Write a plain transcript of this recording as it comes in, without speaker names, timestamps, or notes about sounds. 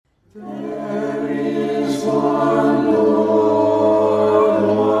This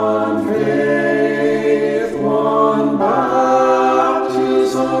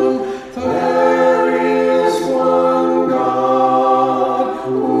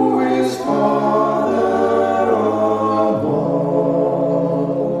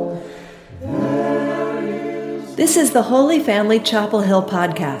is the Holy Family Chapel Hill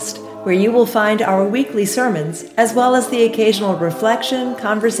podcast, where you will find our weekly sermons, as well as the occasional reflection,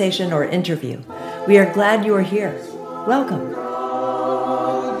 conversation, or interview. We are glad you are here. Welcome.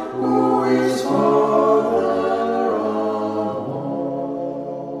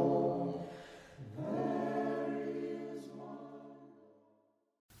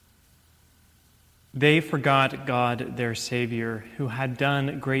 They forgot God, their Savior, who had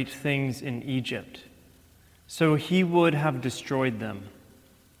done great things in Egypt. So he would have destroyed them,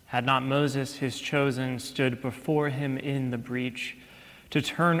 had not Moses, his chosen, stood before him in the breach to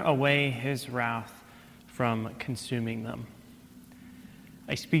turn away his wrath from consuming them.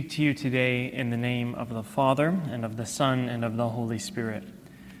 I speak to you today in the name of the Father, and of the Son, and of the Holy Spirit.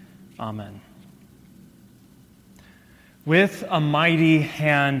 Amen. With a mighty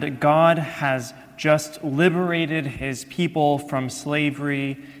hand, God has just liberated his people from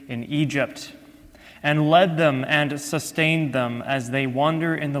slavery in Egypt, and led them and sustained them as they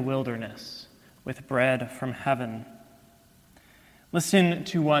wander in the wilderness with bread from heaven. Listen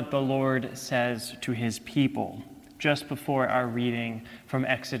to what the Lord says to his people just before our reading from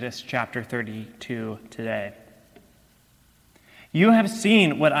Exodus chapter 32 today. You have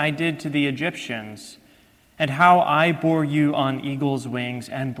seen what I did to the Egyptians, and how I bore you on eagle's wings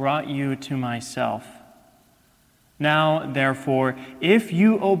and brought you to myself. Now, therefore, if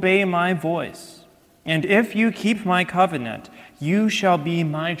you obey my voice, and if you keep my covenant, you shall be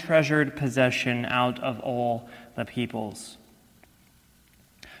my treasured possession out of all the peoples.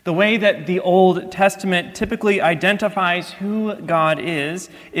 The way that the Old Testament typically identifies who God is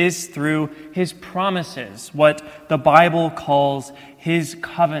through his promises, what the Bible calls his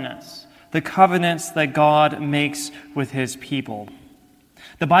covenants, the covenants that God makes with his people.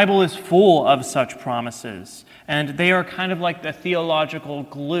 The Bible is full of such promises, and they are kind of like the theological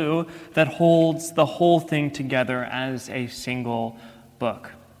glue that holds the whole thing together as a single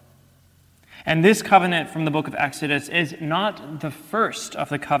book. And this covenant from the book of Exodus is not the first of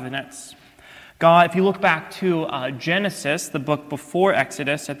the covenants. God, if you look back to Genesis, the book before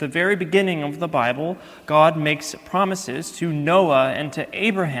Exodus, at the very beginning of the Bible, God makes promises to Noah and to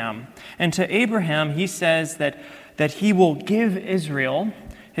Abraham. And to Abraham, he says that he will give Israel,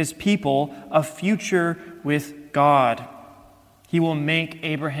 his people, a future with God. He will make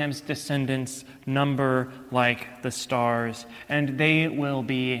Abraham's descendants number like the stars, and they will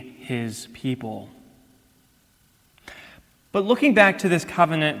be his people. But looking back to this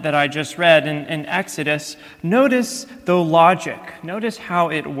covenant that I just read in Exodus, notice the logic. Notice how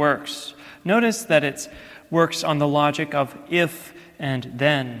it works. Notice that it works on the logic of if and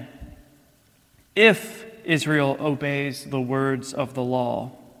then. If Israel obeys the words of the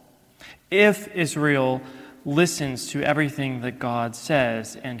law, if Israel listens to everything that God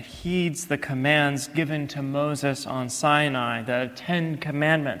says and heeds the commands given to Moses on Sinai, the 10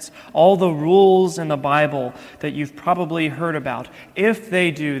 Commandments, all the rules in the Bible that you've probably heard about, if they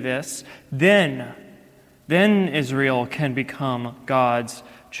do this, then Israel can become God's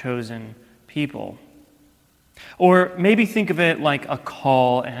chosen people. Or maybe think of it like a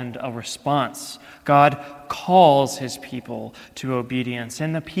call and a response. God calls his people to obedience,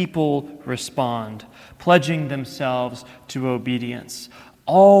 and the people respond, pledging themselves to obedience.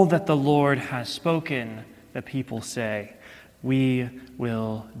 All that the Lord has spoken, the people say, we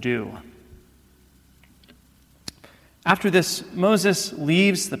will do. After this, Moses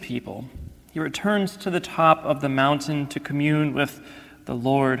leaves the people. He returns to the top of the mountain to commune with the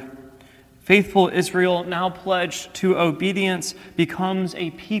Lord. Faithful Israel, now pledged to obedience, becomes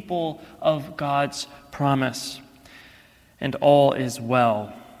a people of God's promise, and all is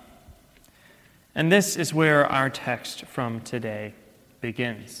well. And this is where our text from today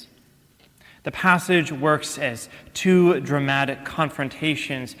begins. The passage works as two dramatic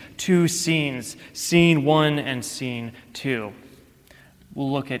confrontations, two scenes, scene 1 and scene 2.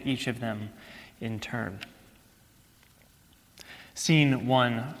 We'll look at each of them in turn. Scene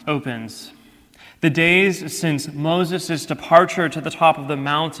 1 opens. The days since Moses' departure to the top of the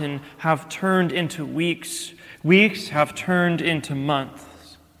mountain have turned into weeks. Weeks have turned into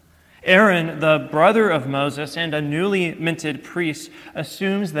months. Aaron, the brother of Moses and a newly minted priest,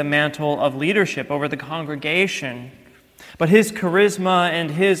 assumes the mantle of leadership over the congregation. But his charisma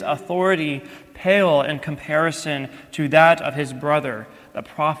and his authority pale in comparison to that of his brother, the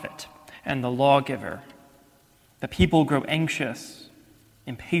prophet and the lawgiver. The people grow anxious,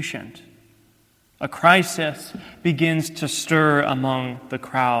 impatient. A crisis begins to stir among the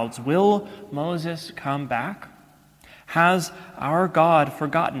crowds. Will Moses come back? Has our God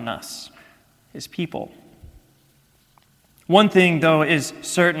forgotten us, his people? One thing, though, is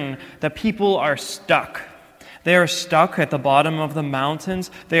certain. The people are stuck. They are stuck at the bottom of the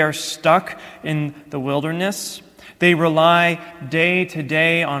mountains. They are stuck in the wilderness. They rely day to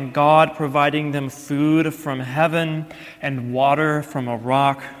day on God providing them food from heaven and water from a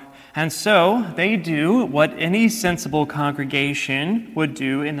rock. And so they do what any sensible congregation would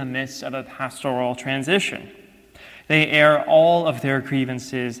do in the midst of a pastoral transition. They air all of their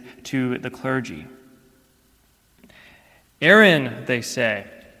grievances to the clergy. Aaron, they say,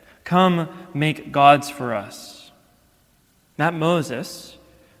 come make gods for us. That Moses,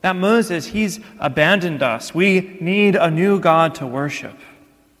 he's abandoned us. We need a new God to worship.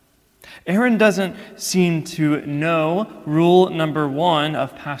 Aaron doesn't seem to know rule number 1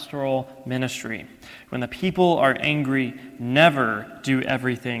 of pastoral ministry. When the people are angry, never do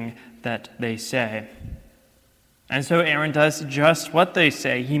everything that they say. And so Aaron does just what they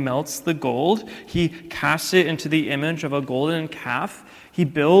say. He melts the gold. He casts it into the image of a golden calf. He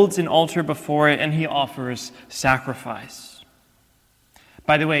builds an altar before it, and he offers sacrifice.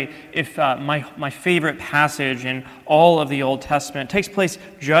 By the way, if my favorite passage in all of the Old Testament takes place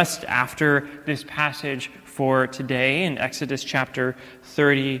just after this passage for today in Exodus chapter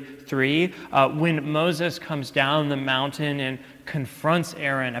 33, when Moses comes down the mountain and confronts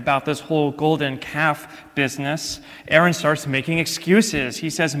Aaron about this whole golden calf business, Aaron starts making excuses. He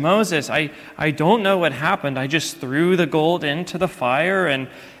says, Moses, I don't know what happened. I just threw the gold into the fire and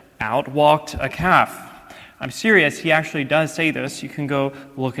out walked a calf. I'm serious, he actually does say this. You can go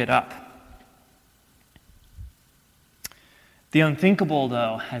look it up. The unthinkable,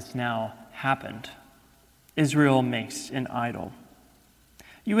 though, has now happened. Israel makes an idol.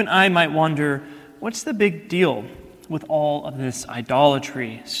 You and I might wonder, what's the big deal with all of this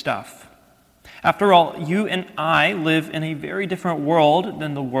idolatry stuff? After all, you and I live in a very different world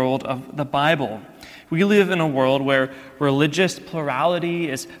than the world of the Bible. We live in a world where religious plurality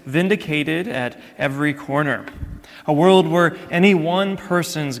is vindicated at every corner. A world where any one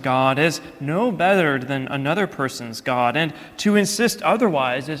person's God is no better than another person's God, and to insist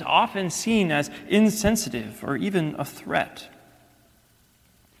otherwise is often seen as insensitive or even a threat.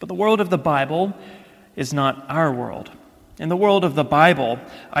 But the world of the Bible is not our world. In the world of the Bible,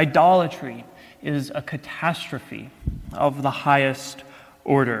 idolatry is a catastrophe of the highest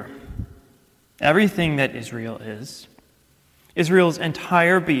order. Everything that Israel is, Israel's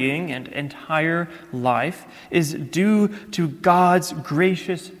entire being and entire life, is due to God's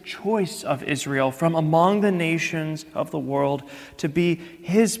gracious choice of Israel from among the nations of the world to be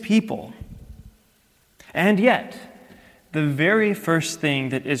his people. And yet, the very first thing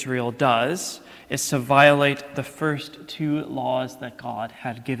that Israel does is to violate the first 2 laws that God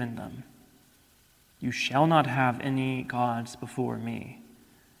had given them. You shall not have any gods before me.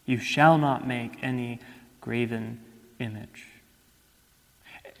 You shall not make any graven image.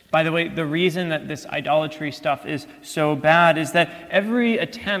 By the way, the reason that this idolatry stuff is so bad is that every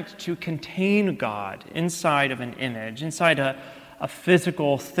attempt to contain God inside of an image, inside a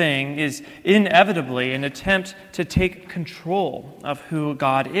physical thing, is inevitably an attempt to take control of who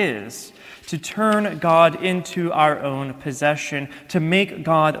God is, to turn God into our own possession, to make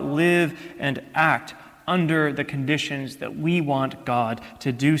God live and act under the conditions that we want God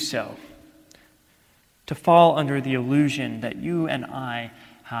to do so, to fall under the illusion that you and I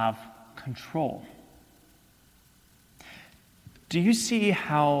have control. Do you see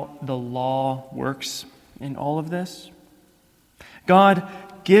how the law works in all of this? God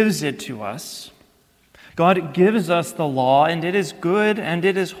gives it to us. God gives us the law, and it is good and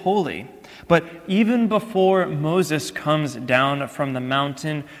it is holy. But even before Moses comes down from the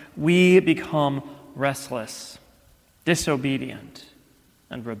mountain, we become restless, disobedient,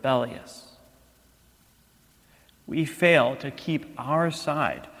 and rebellious. We fail to keep our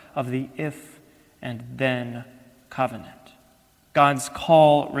side of the if and then covenant. God's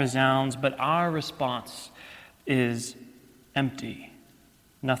call resounds, but our response is empty,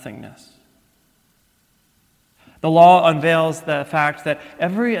 nothingness. The law unveils the fact that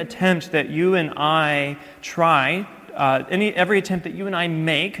every attempt that you and I try, every attempt that you and I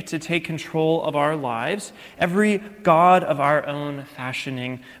make to take control of our lives, every god of our own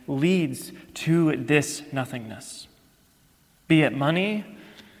fashioning leads to this nothingness. Be it money,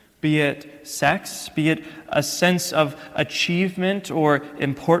 be it sex, be it a sense of achievement or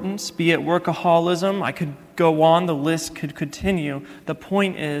importance, be it workaholism. I could go on, the list could continue. The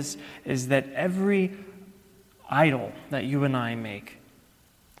point is that every idol that you and I make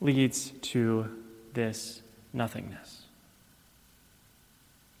leads to this nothingness.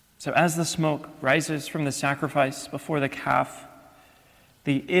 So as the smoke rises from the sacrifice before the calf,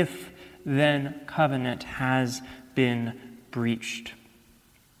 the if-then covenant has been breached.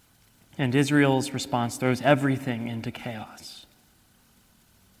 And Israel's response throws everything into chaos.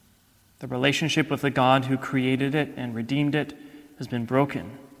 The relationship with the God who created it and redeemed it has been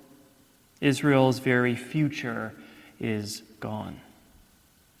broken. Israel's very future is gone.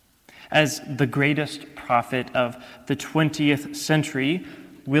 As the greatest prophet of the 20th century,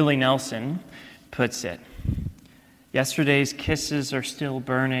 Willie Nelson, puts it, yesterday's kisses are still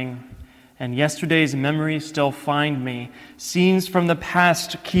burning, and yesterday's memories still find me. Scenes from the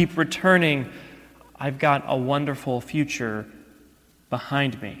past keep returning. I've got a wonderful future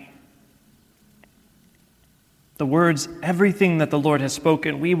behind me. The words, everything that the Lord has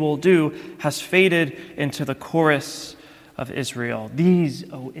spoken we will do, has faded into the chorus of Israel.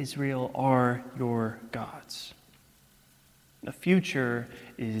 These, O Israel, are your gods. The future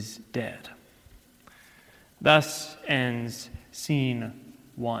is dead. Thus ends scene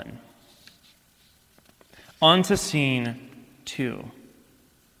 1. On to scene 2.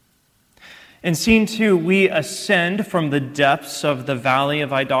 In scene 2, we ascend from the depths of the valley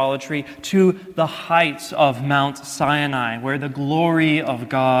of idolatry to the heights of Mount Sinai, where the glory of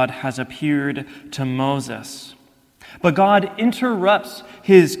God has appeared to Moses. But God interrupts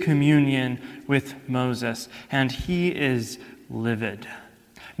his communion with Moses, and he is livid.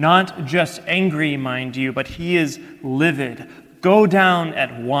 Not just angry, mind you, but he is livid. Go down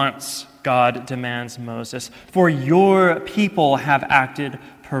at once, God demands Moses, for your people have acted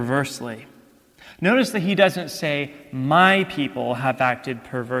perversely. Notice that he doesn't say, my people have acted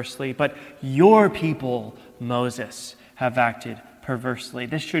perversely, but your people, Moses, have acted perversely.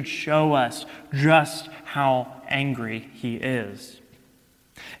 This should show us just how angry he is.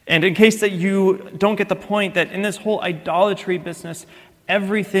 And in case that you don't get the point that in this whole idolatry business,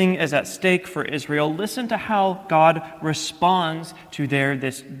 everything is at stake for Israel, listen to how God responds to their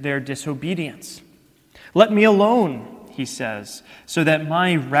disobedience. Let me alone, he says, so that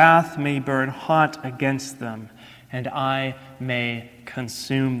my wrath may burn hot against them, and I may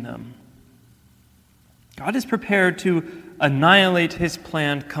consume them. God is prepared to annihilate his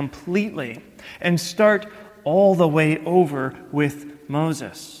plan completely and start all the way over with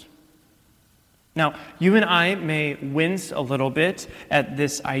Moses. Now, you and I may wince a little bit at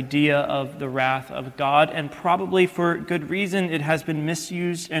this idea of the wrath of God, and probably for good reason it has been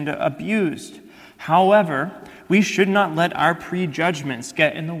misused and abused. However, we should not let our prejudgments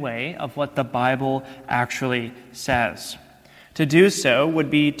get in the way of what the Bible actually says. To do so would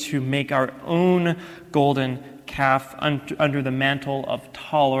be to make our own golden calf under the mantle of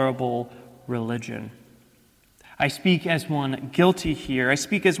tolerable religion. I speak as one guilty here. I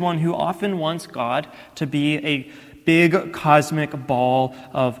speak as one who often wants God to be a big cosmic ball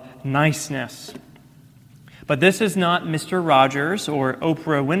of niceness. But this is not Mr. Rogers or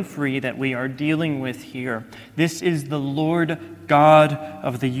Oprah Winfrey that we are dealing with here. This is the Lord God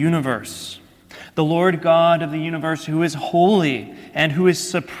of the universe. The Lord God of the universe who is holy and who is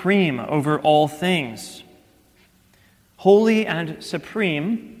supreme over all things. Holy and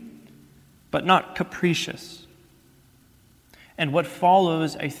supreme, but not capricious. And what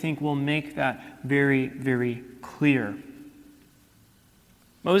follows, I think, will make that very, very clear.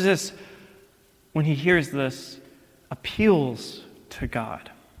 Moses, when he hears this, appeals to God.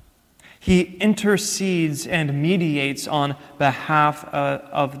 He intercedes and mediates on behalf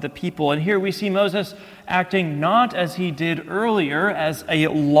of the people. And here we see Moses acting not as he did earlier as a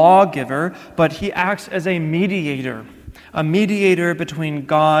lawgiver, but he acts as a mediator between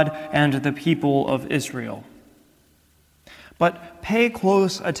God and the people of Israel. But pay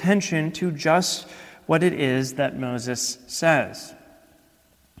close attention to just what it is that Moses says.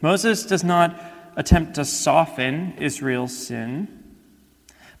 Moses does not attempt to soften Israel's sin,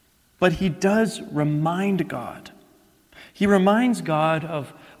 but he does remind God. He reminds God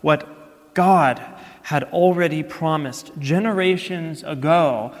of what God had already promised generations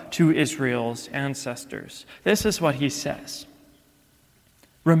ago to Israel's ancestors. This is what he says.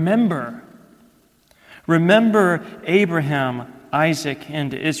 Remember Abraham, Isaac,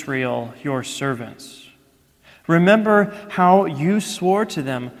 and Israel, your servants. Remember how you swore to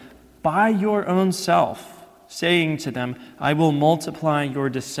them by your own self, saying to them, I will multiply your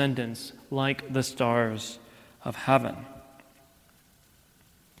descendants like the stars of heaven.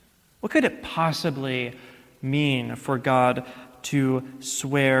 What could it possibly mean for God to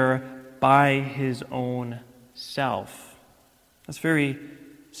swear by his own self? That's very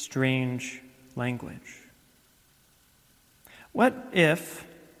strange language. What if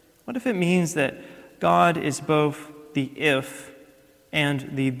it means that God is both the if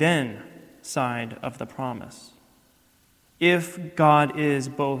and the then side of the promise? If God is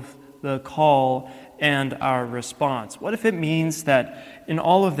both the call and our response, what if it means that in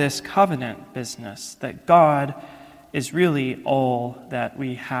all of this covenant business, that God is really all that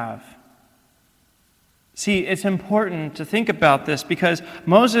we have? See, it's important to think about this because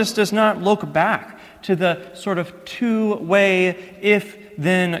Moses does not look back to the sort of two-way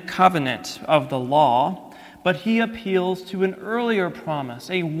if-then covenant of the law, but he appeals to an earlier promise,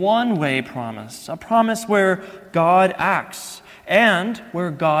 a one-way promise, a promise where God acts and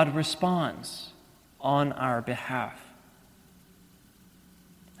where God responds on our behalf.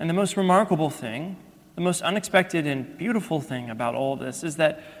 And the most remarkable thing, the most unexpected and beautiful thing about all this is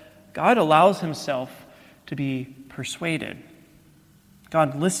that God allows himself to be persuaded.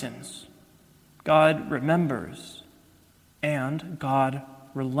 God listens, God remembers, and God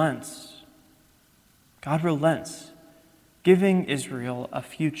relents. God relents, giving Israel a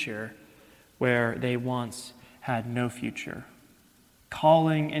future where they once had no future,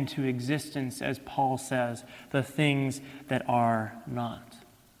 calling into existence, as Paul says, the things that are not.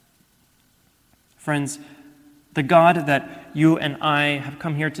 Friends, the God that you and I have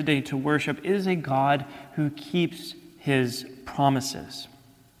come here today to worship is a God who keeps his promises.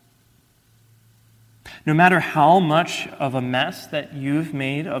 No matter how much of a mess that you've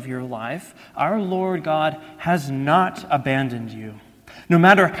made of your life, our Lord God has not abandoned you. No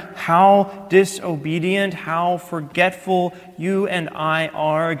matter how disobedient, how forgetful you and I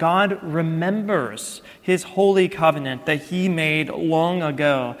are, God remembers his holy covenant that he made long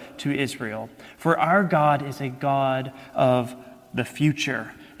ago to Israel. For our God is a God of the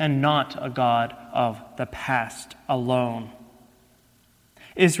future and not a God of the past alone.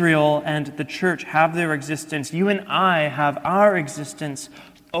 Israel and the church have their existence. You and I have our existence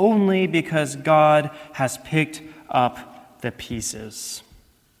only because God has picked up the pieces.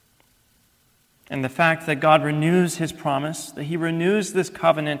 And the fact that God renews his promise, that he renews this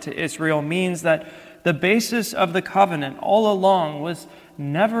covenant to Israel, means that the basis of the covenant all along was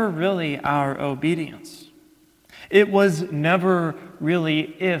never really our obedience. It was never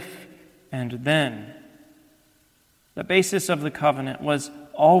really if and then. The basis of the covenant was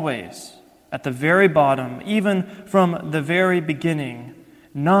always at the very bottom, even from the very beginning,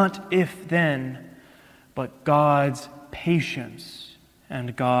 not if then, but God's patience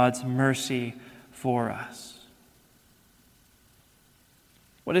and God's mercy for us.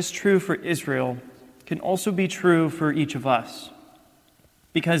 What is true for Israel can also be true for each of us,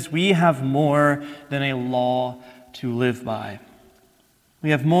 because we have more than a law to live by.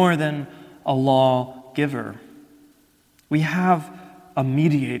 We have more than a lawgiver. We have a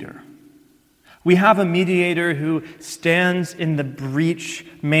mediator. We have a mediator who stands in the breach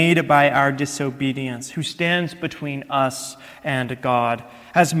made by our disobedience, who stands between us and God.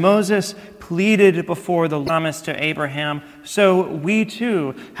 As Moses pleaded before the promise to Abraham, so we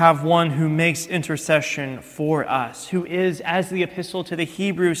too have one who makes intercession for us, who is, as the epistle to the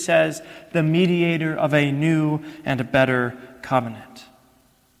Hebrews says, the mediator of a new and a better covenant.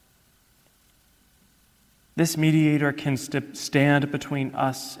 This mediator can stand between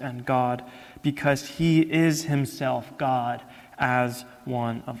us and God because he is himself God as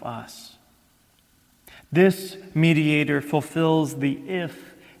one of us. This mediator fulfills the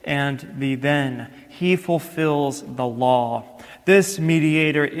if and the then. He fulfills the law. This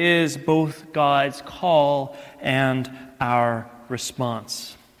mediator is both God's call and our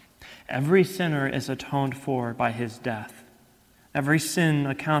response. Every sinner is atoned for by his death. Every sin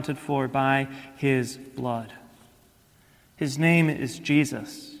accounted for by his blood. His name is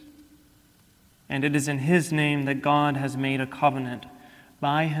Jesus, and it is in his name that God has made a covenant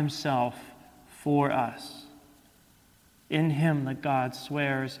by himself for us. In him that God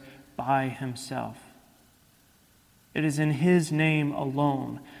swears by himself. It is in his name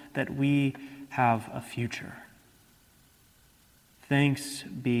alone that we have a future. Thanks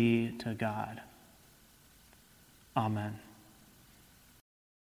be to God. Amen.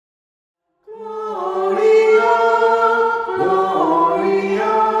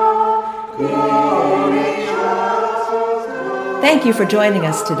 Thank you for joining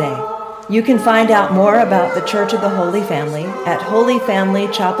us today. You can find out more about the Church of the Holy Family at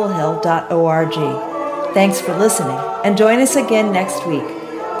holyfamilychapelhill.org. Thanks for listening, and join us again next week.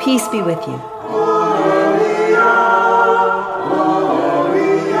 Peace be with you.